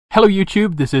Hello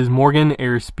YouTube, this is Morgan,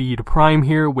 Airspeed Prime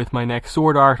here with my next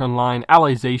Sword Art Online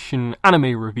Alicization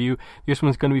anime review. This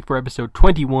one's going to be for episode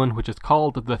 21, which is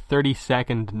called The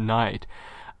 32nd Night.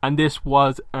 And this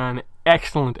was an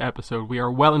excellent episode. We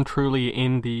are well and truly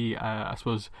in the,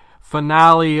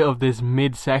 finale of this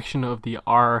mid-section of the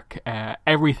arc.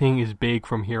 Everything is big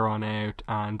from here on out,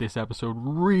 and this episode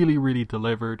really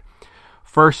delivered.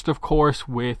 First, of course,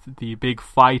 with the big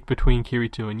fight between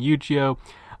Kirito and Yu-Gi-Oh!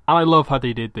 And I love how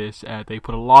they did this. They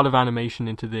put a lot of animation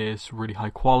into this, really high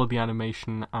quality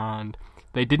animation, and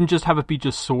they didn't just have it be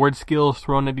just sword skills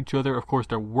thrown at each other. Of course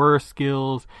there were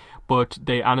skills, but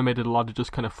they animated a lot of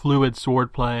just kind of fluid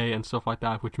sword play and stuff like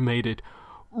that, which made it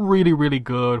really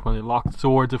good. When they locked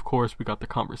swords, of course, we got the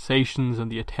conversations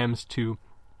and the attempts to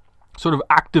sort of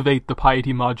activate the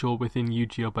piety module within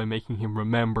Yu-Gi-Oh! By making him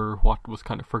remember what was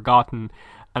kind of forgotten.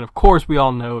 And of course we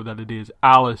all know that it is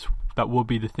Alice that will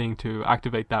be the thing to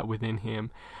activate that within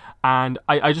him. And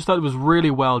I just thought it was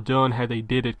really well done how they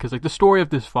did it, because like the story of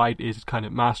this fight is kind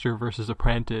of master versus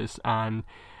apprentice, and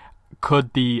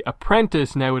could the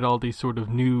apprentice, now with all these sort of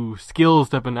new skills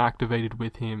that have been activated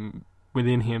within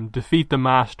him, defeat the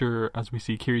master? As we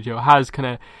see, Kirito has kind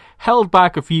of held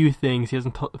back a few things. He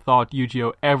hasn't thought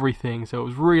Yu-Gi-Oh! Everything, so it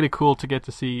was really cool to get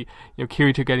to see,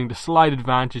 Kirito getting the slight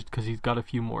advantage because he's got a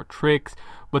few more tricks,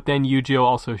 but then Yu-Gi-Oh!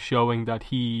 Also showing that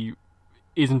he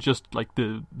isn't just like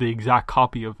the exact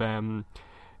copy of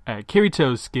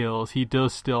Kirito's skills. He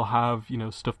does still have,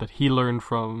 stuff that he learned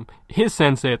from his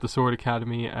sensei at the Sword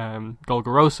Academy,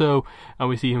 Golgoroso, and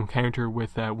we see him counter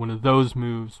with one of those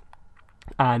moves.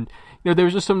 And there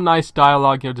was just some nice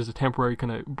dialogue. There's a temporary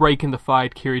kind of break in the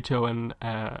fight. Kirito and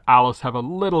Alice have a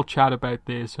little chat about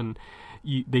this, and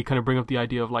they kind of bring up the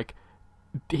idea of like,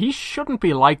 he shouldn't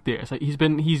be like this. Like,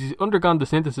 he's undergone the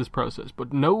synthesis process,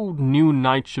 but no new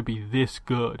knight should be this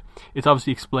good. It's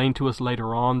obviously explained to us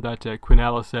later on that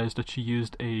Quinella says that she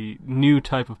used a new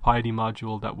type of piety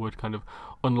module that would kind of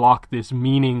unlock this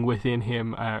meaning within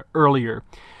him earlier,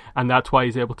 and that's why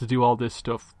he's able to do all this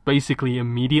stuff basically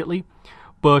immediately.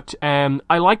 But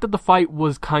I like that the fight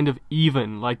was kind of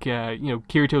even. Like,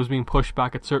 Kirito was being pushed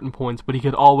back at certain points, but he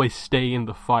could always stay in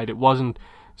the fight. It wasn't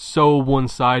so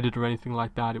one-sided or anything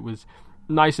like that. It was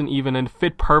nice and even, and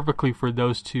fit perfectly for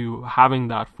those two having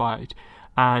that fight.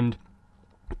 And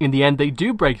in the end, they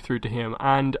do break through to him,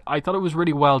 and I thought it was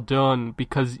really well done,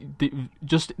 because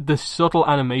just the subtle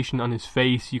animation on his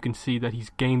face, you can see that he's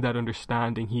gained that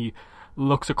understanding. He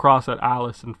looks across at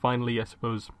Alice and finally, I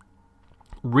suppose,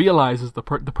 realizes the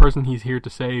person he's here to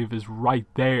save is right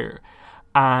there.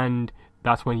 And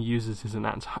that's when he uses his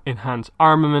enhanced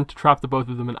armament to trap the both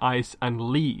of them in ice and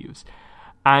leaves.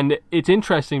 And it's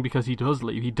interesting because he does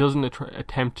leave. He doesn't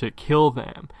attempt to kill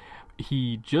them.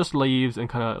 He just leaves and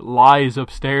kind of lies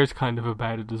upstairs kind of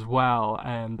about it as well,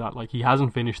 and that like he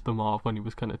hasn't finished them off when he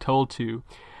was kind of told to.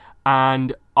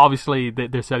 And obviously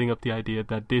they're setting up the idea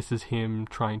that this is him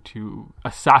trying to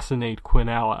assassinate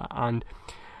Quinella. And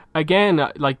again,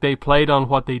 like, they played on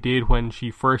what they did when she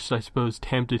first, I suppose,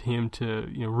 tempted him to,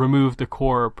 remove the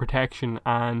core protection.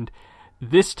 And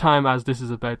this time, as this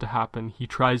is about to happen, he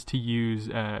tries to use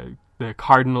the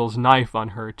Cardinal's knife on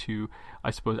her to,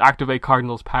 I suppose, activate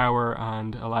Cardinal's power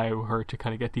and allow her to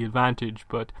kind of get the advantage.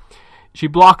 But she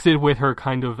blocks it with her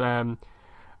kind of,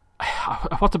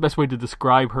 what's the best way to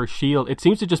describe her shield? It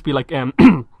seems to just be like,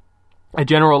 a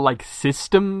general like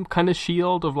system kind of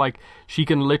shield of like, she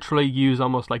can literally use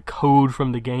almost like code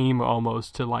from the game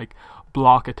almost to like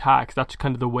block attacks. That's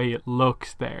kind of the way it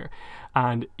looks there.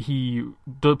 And he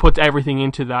puts everything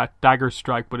into that dagger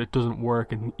strike, but it doesn't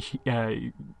work, and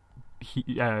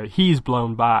he's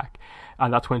blown back.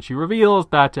 And that's when she reveals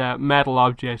that metal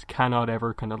objects cannot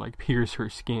ever kind of like pierce her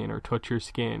skin or touch her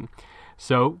skin.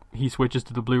 So he switches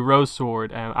to the blue rose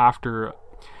sword after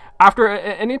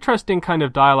an interesting kind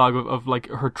of dialogue of like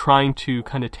her trying to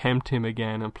kind of tempt him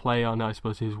again and play on, I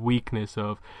suppose, his weakness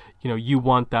of, you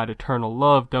want that eternal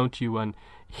love, don't you? And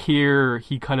here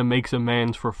he kind of makes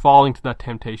amends for falling to that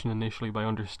temptation initially by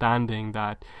understanding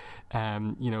that,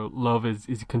 love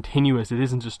is continuous. It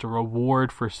isn't just a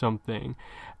reward for something,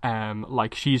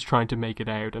 like she's trying to make it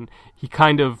out. And he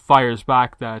kind of fires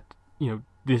back that,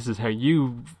 this is how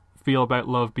you feel about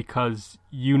love because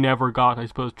you never got, I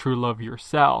suppose, true love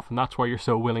yourself, and that's why you're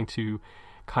so willing to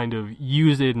kind of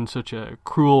use it in such a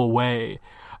cruel way.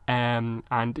 And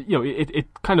it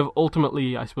kind of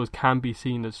ultimately, I suppose, can be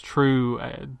seen as true,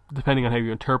 depending on how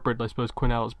you interpret, I suppose,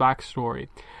 Quinella's backstory.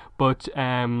 But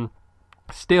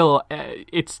still,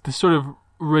 it's the sort of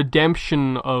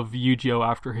redemption of Yu-Gi-Oh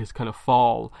after his kind of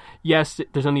fall. Yes,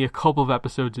 there's only a couple of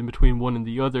episodes in between one and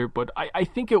the other, but I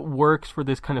think it works for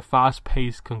this kind of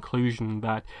fast-paced conclusion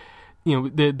that, you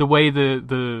know, the way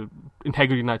the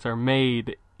Integrity Knights are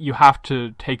made, you have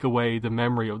to take away the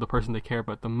memory of the person they care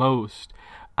about the most.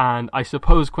 And I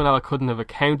suppose Quinella couldn't have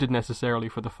accounted necessarily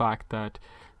for the fact that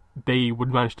they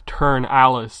would manage to turn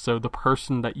Alice, so the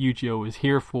person that Yu-Gi-Oh is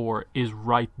here for is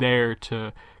right there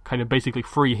to kind of basically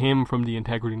free him from the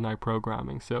Integrity Knight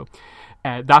programming. So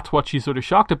that's what she's sort of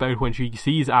shocked about when she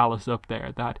sees Alice up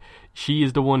there, that she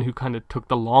is the one who kind of took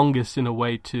the longest in a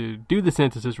way to do the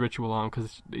synthesis ritual on,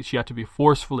 because she had to be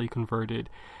forcefully converted,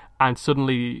 and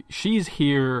suddenly she's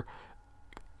here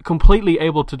completely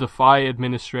able to defy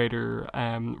Administrator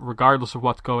regardless of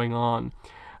what's going on.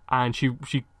 And she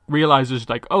realizes,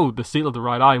 like, oh, the seal of the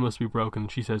right eye must be broken.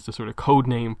 She says the sort of code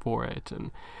name for it,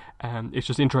 and it's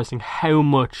just interesting how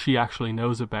much she actually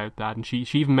knows about that. And she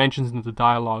even mentions in the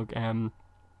dialogue,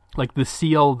 like, the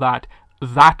seal that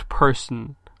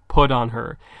person put on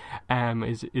her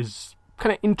is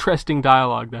kind of interesting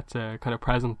dialogue that's kind of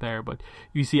present there. But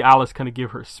you see Alice kind of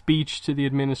give her speech to the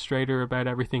Administrator about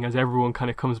everything as everyone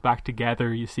kind of comes back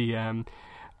together. You see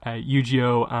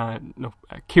Yu-Gi-Oh!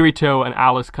 Kirito and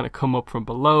Alice kind of come up from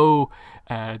below.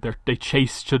 They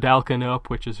chase Chodelkin up,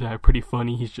 which is pretty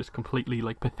funny. He's just completely,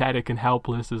 like, pathetic and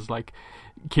helpless as, like,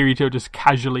 Kirito just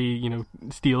casually, you know,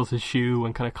 steals his shoe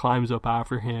and kind of climbs up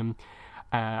after him.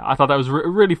 I thought that was a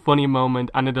really funny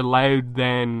moment, and it allowed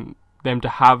them to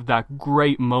have that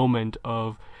great moment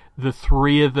of the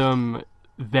three of them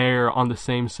there on the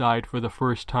same side for the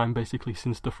first time basically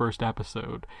since the first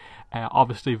episode.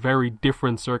 Obviously very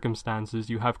different circumstances.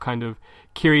 You have kind of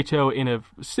Kirito in a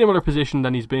similar position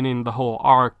than he's been in the whole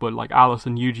arc, but like Alice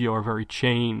and Yu-Gi-Oh are very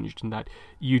changed, and that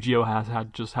Yu-Gi-Oh has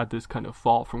had this kind of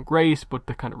fall from grace, but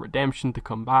the kind of redemption to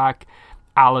come back.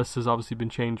 Alice has obviously been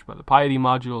changed by the piety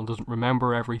module and doesn't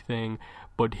remember everything,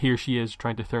 but here she is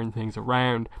trying to turn things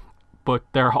around. But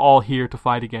they're all here to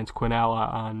fight against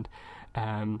Quinella,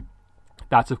 and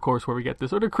that's, of course, where we get the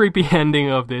sort of creepy ending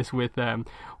of this with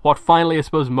what finally, I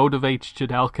suppose, motivates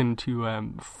Chodelkin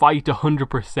to fight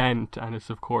 100%, and it's,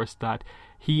 of course, that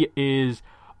he is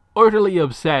utterly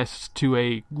obsessed to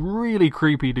a really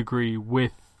creepy degree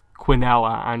with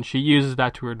Quinella, and she uses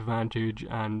that to her advantage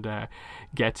and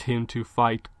gets him to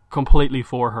fight completely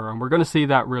for her, and we're going to see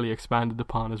that really expanded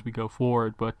upon as we go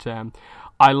forward. But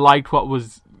I liked what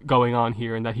was going on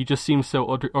here, and that he just seems so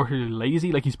utterly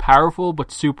lazy. Like, he's powerful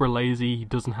but super lazy. He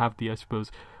doesn't have the, I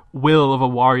suppose, will of a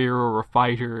warrior or a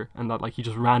fighter, and that, like, he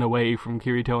just ran away from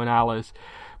Kirito and Alice.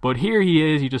 But here he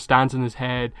is, he just stands in his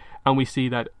head, and we see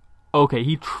that, okay,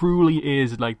 he truly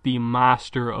is like the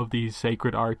master of these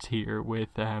sacred arts here. With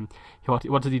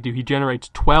what does he do? He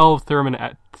generates 12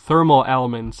 thermal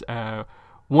elements,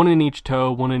 one in each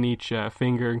toe, one in each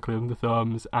finger, including the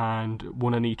thumbs, and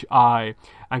one in each eye,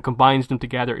 and combines them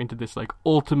together into this, like,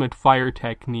 ultimate fire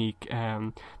technique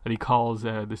that he calls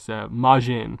this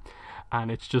Majin. And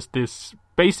it's just this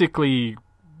basically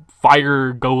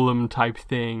fire golem type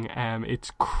thing.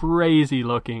 It's crazy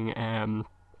looking, and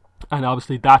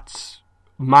obviously that's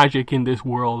magic in this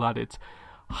world at its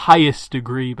highest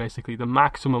degree, basically the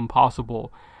maximum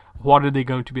possible. What are they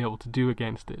going to be able to do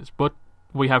against this? But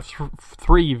we have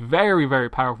three very, very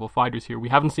powerful fighters here. We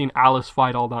haven't seen Alice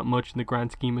fight all that much in the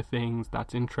grand scheme of things.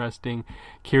 That's interesting.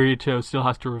 Kirito still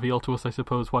has to reveal to us, I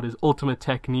suppose, what his ultimate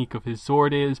technique of his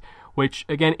sword is, which,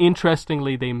 again,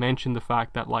 interestingly, they mention the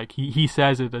fact that, like, he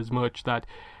says it as much, that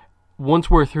once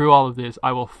we're through all of this,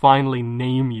 I will finally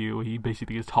name you. He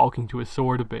basically is talking to his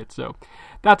sword a bit. So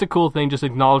that's a cool thing, just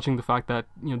acknowledging the fact that,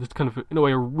 you know, there's kind of, in a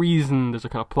way, there's a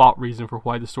kind of plot reason for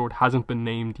why the sword hasn't been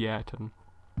named yet, and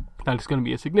that is going to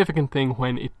be a significant thing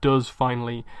when it does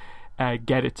finally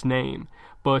get its name.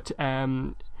 But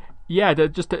yeah,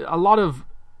 there's just a lot of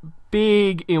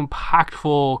big,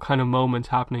 impactful kind of moments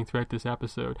happening throughout this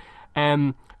episode.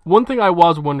 One thing I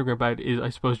was wondering about is, I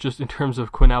suppose, just in terms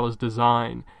of Quinella's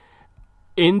design.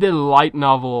 In the light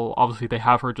novel, obviously they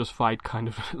have her just fight kind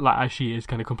of as she is,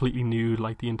 kind of completely nude,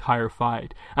 like the entire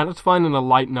fight. And it's fine in a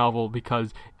light novel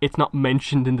because it's not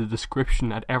mentioned in the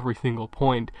description at every single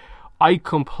point. I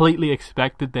completely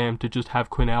expected them to just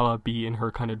have Quinella be in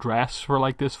her kind of dress for,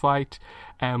 like, this fight,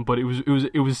 but it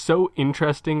was so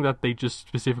interesting that they just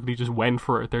specifically just went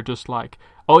for it. They're just like,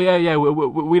 oh yeah,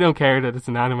 we don't care that it's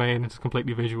an anime and it's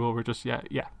completely visual. We're just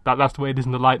that's the way it is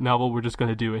in the light novel. We're just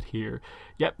gonna do it here.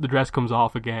 Yep, the dress comes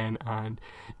off again, and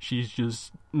she's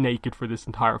just naked for this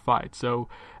entire fight. So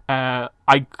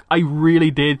I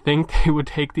really did think they would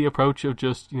take the approach of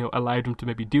just, you know, allow them to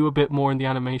maybe do a bit more in the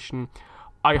animation.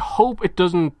 I hope it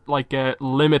doesn't like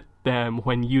limit them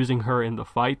when using her in the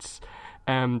fights,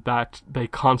 that they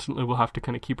constantly will have to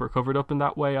kind of keep her covered up in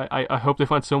that way. I hope they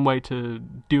find some way to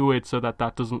do it so that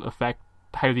that doesn't affect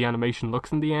how the animation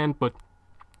looks in the end, but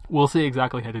we'll see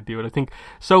exactly how to do it. I think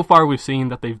so far we've seen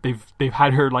that they've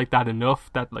had her like that enough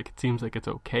that like it seems like it's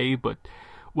okay, but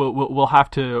we'll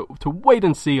have to wait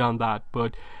and see on that.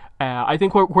 But I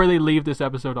think where they leave this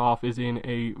episode off is in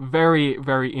a very,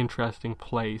 very interesting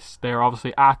place. They're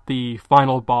obviously at the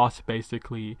final boss,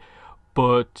 basically,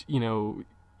 but, you know,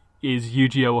 is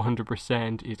Yu-Gi-Oh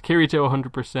 100%? Is Kirito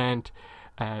 100%?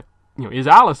 You know, is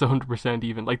Alice 100%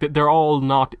 even? Like, they're all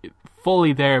not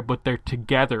fully there, but they're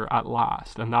together at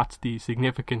last, and that's the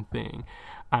significant thing.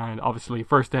 And obviously,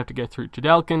 first they have to get through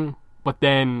Chidelkin, but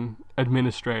then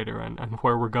Administrator and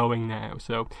where we're going now.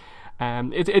 So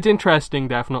it's interesting,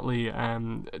 definitely,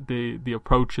 the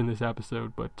approach in this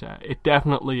episode, but it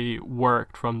definitely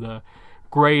worked, from the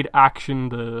great action,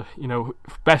 the, you know,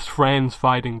 best friends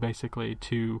fighting basically,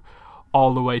 to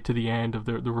all the way to the end of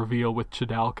the reveal with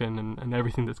Chidelkin and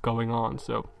everything that's going on.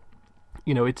 So,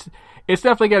 you know, it's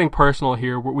definitely getting personal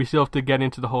here. We still have to get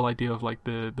into the whole idea of like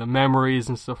the memories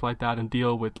and stuff like that, and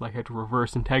deal with like how to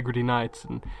reverse Integrity Knights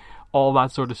and all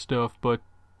that sort of stuff. But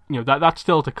you know, that's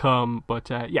still to come. But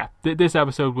yeah, this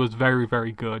episode was very,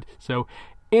 very good. So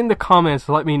in the comments,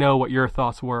 let me know what your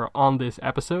thoughts were on this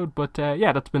episode. But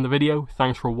yeah, that's been the video.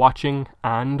 Thanks for watching,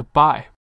 and bye.